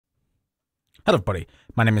Hello, everybody.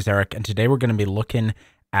 My name is Eric, and today we're going to be looking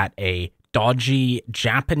at a dodgy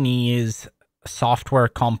Japanese software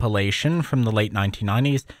compilation from the late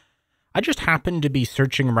 1990s. I just happened to be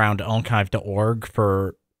searching around archive.org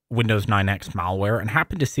for Windows 9X malware and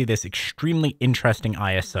happened to see this extremely interesting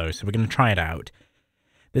ISO, so we're going to try it out.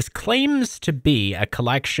 This claims to be a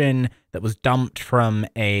collection that was dumped from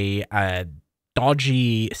a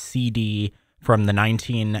dodgy CD from the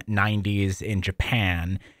 1990s in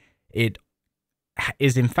Japan. It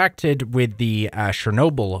is infected with the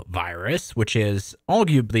Chernobyl virus, which is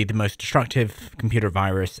arguably the most destructive computer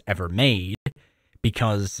virus ever made,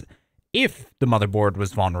 because if the motherboard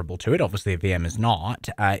was vulnerable to it, obviously a VM is not,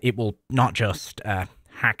 it will not just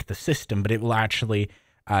hack the system, but it will actually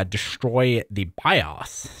destroy the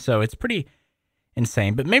BIOS. So it's pretty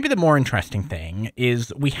insane. But maybe the more interesting thing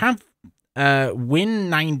is we have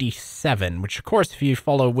Win97, which of course, if you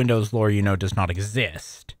follow Windows lore, you know does not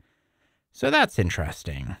exist. So that's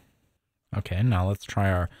interesting. Okay, now let's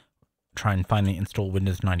try and find the install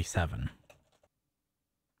Windows 97.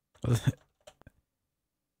 This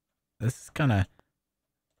is kind of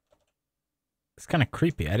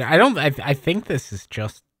creepy. I think this is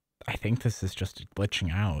just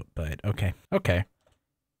glitching out, but okay.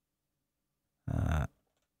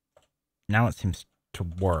 Now it seems to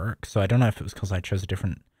work. So I don't know if it was because I chose a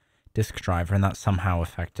different disk driver and that somehow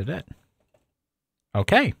affected it.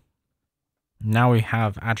 Okay. Now we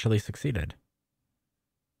have actually succeeded.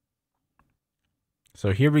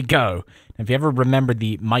 So here we go. If you ever remember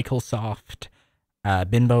the Microsoft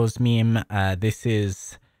Bimbos meme, this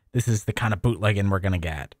is the kind of bootlegging we're going to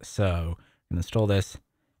get. So I'm going to install this,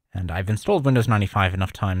 and I've installed Windows 95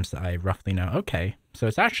 enough times that I roughly know, okay. So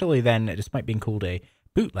it's actually then, despite being called a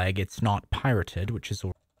bootleg, it's not pirated, which is...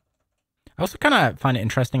 I also kind of find it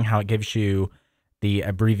interesting how it gives you the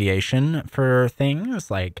abbreviation for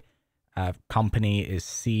things, like company is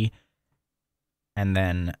C, and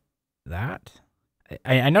then that.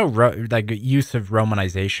 I know like use of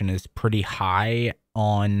romanization is pretty high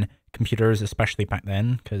on computers, especially back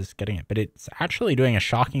then, because getting it, but it's actually doing a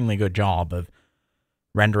shockingly good job of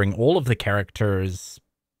rendering all of the characters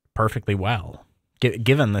perfectly well,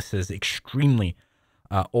 given this is extremely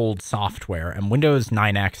old software, and Windows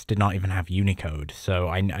 9X did not even have Unicode, so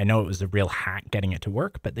I know it was a real hack getting it to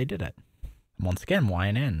work, but they did it. Once again, Y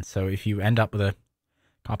and N. So if you end up with a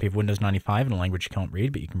copy of Windows 95 in a language you can't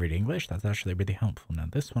read, but you can read English, that's actually really helpful. Now,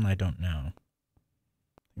 this one I don't know.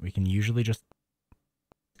 We can usually just...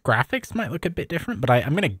 Graphics might look a bit different, but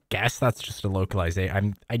I'm going to guess that's just a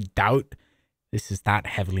localization. I doubt this is that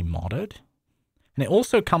heavily modded. And it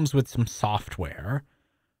also comes with some software.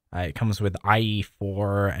 It comes with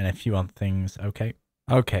IE4 and a few other things. Okay,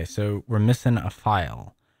 so we're missing a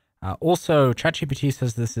file. Also, ChatGPT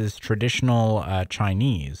says this is traditional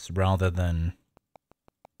Chinese rather than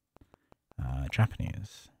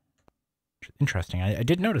Japanese. Interesting. I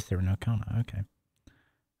did notice there were no kana. Okay.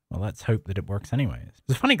 Well, let's hope that it works anyways.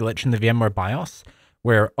 There's a funny glitch in the VMware BIOS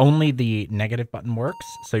where only the negative button works,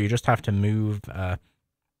 so you just have to move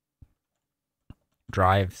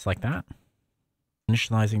drives like that.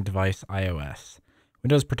 Initializing device iOS.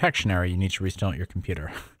 Windows protection error, you need to restart your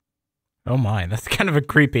computer. Oh my, that's kind of a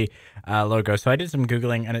creepy logo. So I did some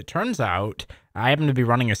Googling, and it turns out I happen to be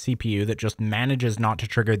running a CPU that just manages not to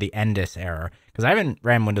trigger the NDIS error, because I haven't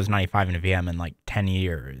ran Windows 95 in a VM in like 10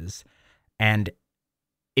 years. And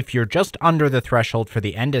if you're just under the threshold for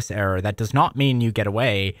the NDIS error, that does not mean you get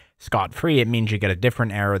away scot-free. It means you get a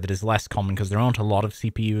different error that is less common, because there aren't a lot of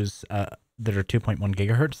CPUs that are 2.1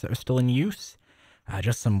 gigahertz that are still in use.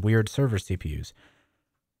 Just some weird server CPUs.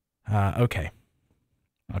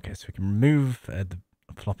 Okay, so we can remove the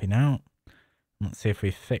floppy now. Let's see if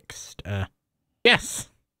we fixed... Yes!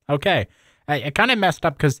 Okay. I kind of messed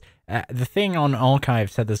up because the thing on archive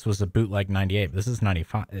said this was a bootleg 98, but this is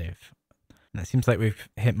 95. And it seems like we've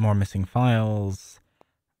hit more missing files.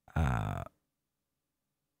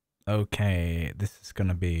 Okay, this is going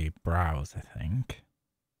to be browse, I think.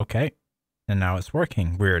 Okay, and now it's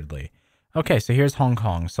working, weirdly. Okay, so here's Hong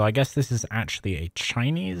Kong. So I guess this is actually a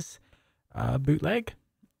Chinese bootleg.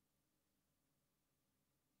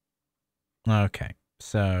 Okay,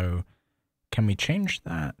 so can we change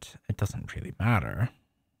that? It doesn't really matter.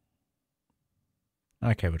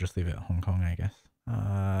 Okay, we'll just leave it at Hong Kong, I guess.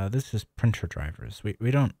 This is printer drivers. We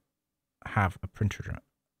don't have a printer driver.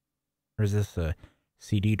 Or is this a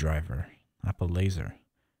CD driver? Apple Laser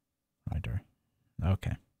Writer.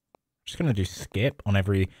 Okay. I'm just going to do skip on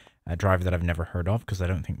every driver that I've never heard of because I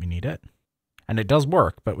don't think we need it. And it does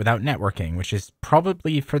work, but without networking, which is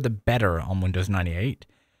probably for the better on Windows 98.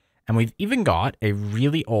 And we've even got a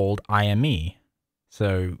really old IME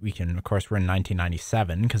So we can, of course, we're in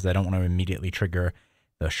 1997 because I don't want to immediately trigger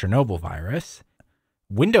the Chernobyl virus.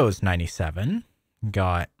 Windows 97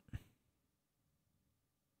 got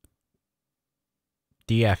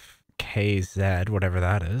DFKZ, whatever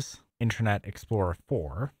that is. Internet Explorer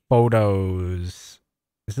 4. Photos.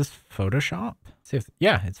 Is this Photoshop? See if,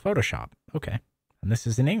 yeah, it's Photoshop. Okay. And this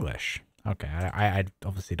is in English. Okay, I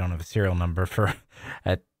obviously don't have a serial number for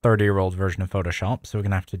a 30-year-old version of Photoshop, so we're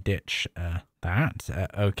going to have to ditch that.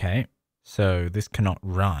 Okay, so this cannot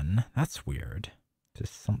run. That's weird.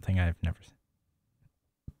 Just something I've never seen.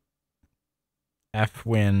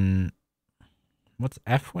 FWin. What's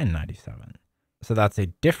FWin 97? So that's a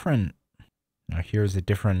different. Now here's a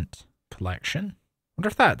different collection. I wonder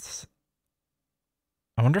if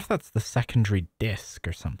that's the secondary disk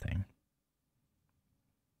or something.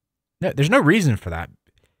 No, there's no reason for that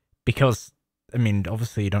because, I mean,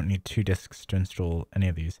 obviously you don't need 2 disks to install any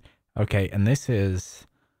of these. Okay, and this is,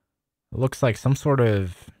 it looks like some sort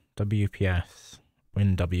of WPS,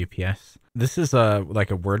 WinWPS. This is like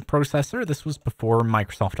a word processor. This was before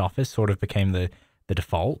Microsoft Office sort of became the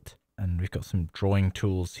default. And we've got some drawing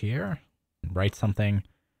tools here. Write something.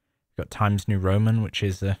 We've got Times New Roman, which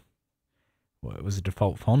is what was a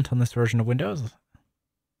default font on this version of Windows.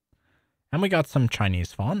 And we got some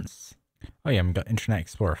Chinese fonts. Oh yeah, we got Internet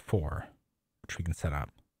Explorer 4, which we can set up.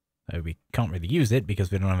 We can't really use it because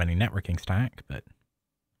we don't have any networking stack, but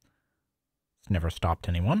it's never stopped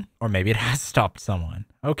anyone. Or maybe it has stopped someone.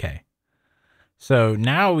 Okay. So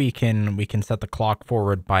now we can set the clock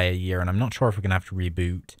forward by a year, and I'm not sure if we're going to have to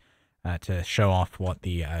reboot to show off what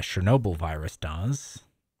the Chernobyl virus does.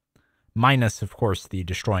 Minus, of course, the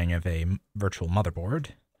destroying of a virtual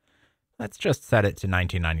motherboard. Let's just set it to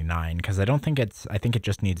 1999 because I think it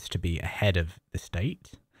just needs to be ahead of this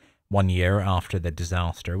date, 1 year after the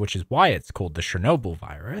disaster, which is why it's called the Chernobyl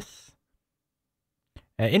virus.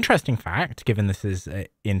 Interesting fact, given this is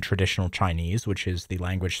in traditional Chinese, which is the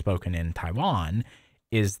language spoken in Taiwan,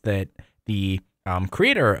 is that the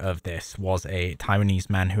creator of this was a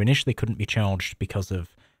Taiwanese man who initially couldn't be charged because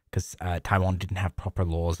Taiwan didn't have proper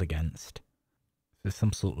laws against. There's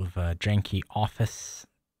some sort of janky office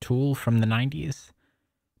tool from the 90s.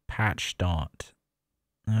 Patch dot.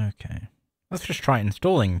 Okay. Let's just try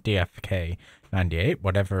installing DFK 98,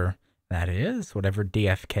 whatever that is, whatever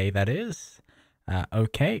DFK that is.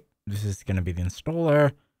 Okay. This is going to be the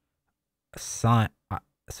installer. So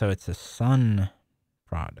it's a Sun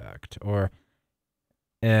product. Or,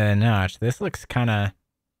 no, actually, this looks kind of,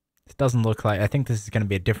 this doesn't look like, I think this is going to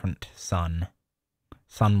be a different Sunway,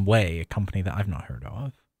 a company that I've not heard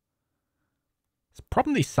of. It's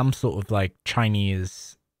probably some sort of like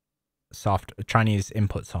Chinese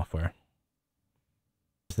input software.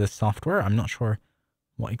 Is this software? I'm not sure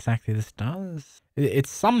what exactly this does. It's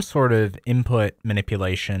some sort of input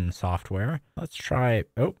manipulation software. Let's try,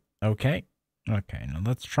 oh, okay. Okay, now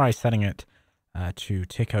let's try setting it to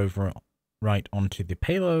tick over right onto the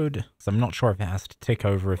payload. So I'm not sure if it has to tick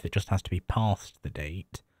over, if it just has to be past the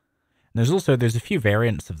date. And there's a few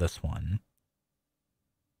variants of this one.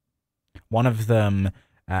 One of them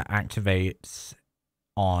activates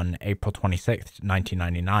on April 26th,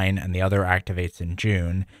 1999, and the other activates in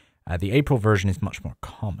June. The April version is much more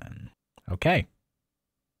common. Okay.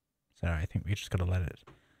 So I think we just got to let it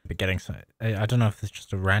be getting some. I don't know if it's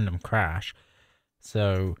just a random crash.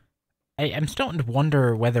 So I'm starting to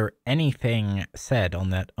wonder whether anything said on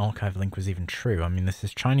that archive link was even true. I mean, this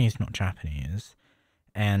is Chinese, not Japanese.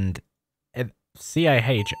 And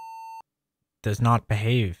CIH does not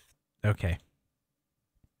behave. Okay.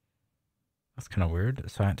 That's kind of weird.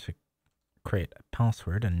 So I had to create a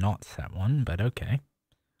password and not set one, but okay.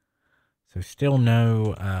 So still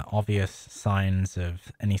no obvious signs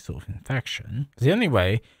of any sort of infection. The only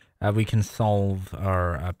way we can solve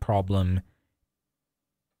our problem.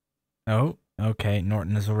 Oh, okay.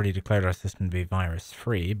 Norton has already declared our system to be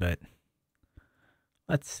virus-free, but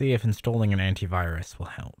let's see if installing an antivirus will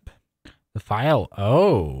help. The file,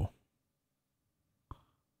 oh.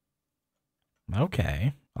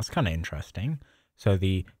 Okay, that's kind of interesting. So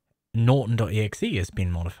the Norton.exe has been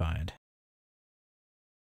modified.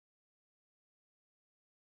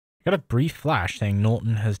 Got a brief flash saying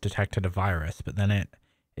Norton has detected a virus, but then it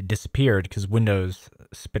disappeared because Windows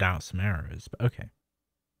spit out some errors. But okay.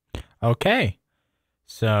 Okay.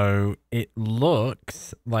 So it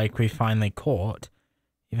looks like we finally caught,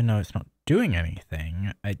 even though it's not doing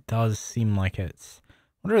anything, it does seem like it's...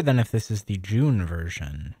 I wonder then if this is the June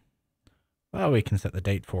version. Well, we can set the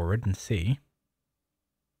date forward and see.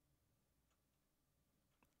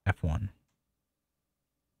 F1.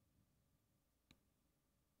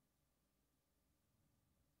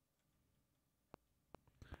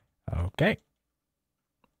 Okay.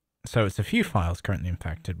 So it's a few files currently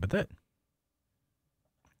infected with it.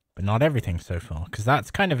 But not everything so far, because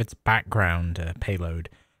that's kind of its background payload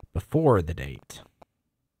before the date.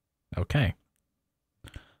 Okay.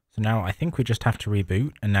 So now I think we just have to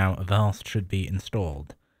reboot, and now Avast should be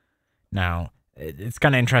installed. Now, it's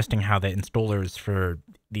kind of interesting how the installers for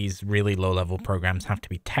these really low-level programs have to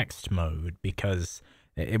be text mode, because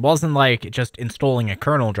it wasn't like just installing a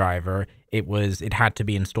kernel driver. It had to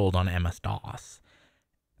be installed on MS-DOS.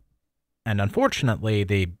 And unfortunately,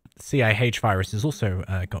 the CIH virus has also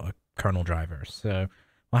got a kernel driver, so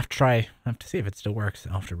we'll have to see if it still works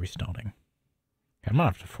after restarting. Okay, I'm gonna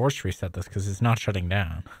have to force reset this because it's not shutting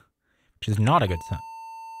down, which is not a good sign.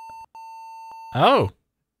 Oh!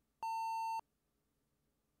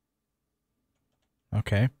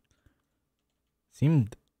 Okay.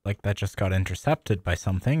 Seemed like that just got intercepted by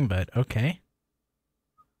something, but okay.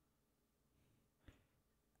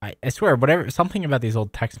 I swear, something about these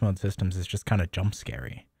old text mode systems is just kind of jump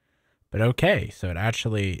scary. But okay, so it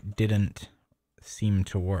actually didn't seem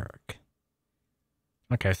to work.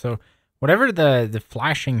 Okay, so whatever the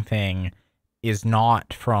flashing thing is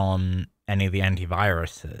not from any of the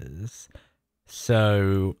antiviruses.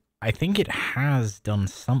 So I think it has done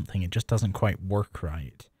something. It just doesn't quite work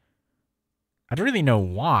right. I don't really know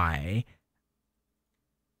why.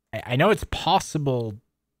 I know it's possible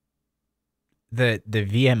that the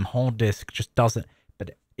VM hard disk just doesn't,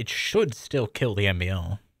 but it should still kill the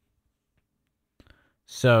MBR.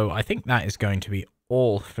 So I think that is going to be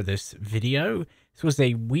all for this video. This was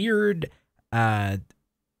a weird OS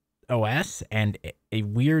and a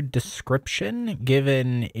weird description,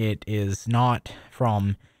 given it is not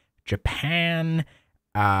from Japan.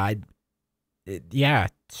 Yeah,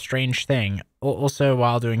 strange thing. Also,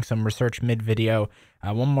 while doing some research mid-video,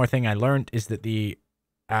 one more thing I learned is that the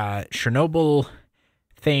Chernobyl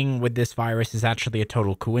thing with this virus is actually a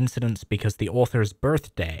total coincidence, because the author's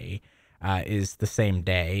birthday is the same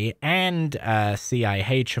day, and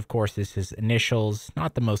CIH, of course, is his initials.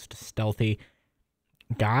 Not the most stealthy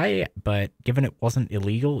guy, but given it wasn't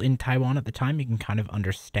illegal in Taiwan at the time, you can kind of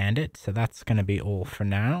understand it. So that's going to be all for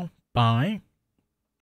now. Bye.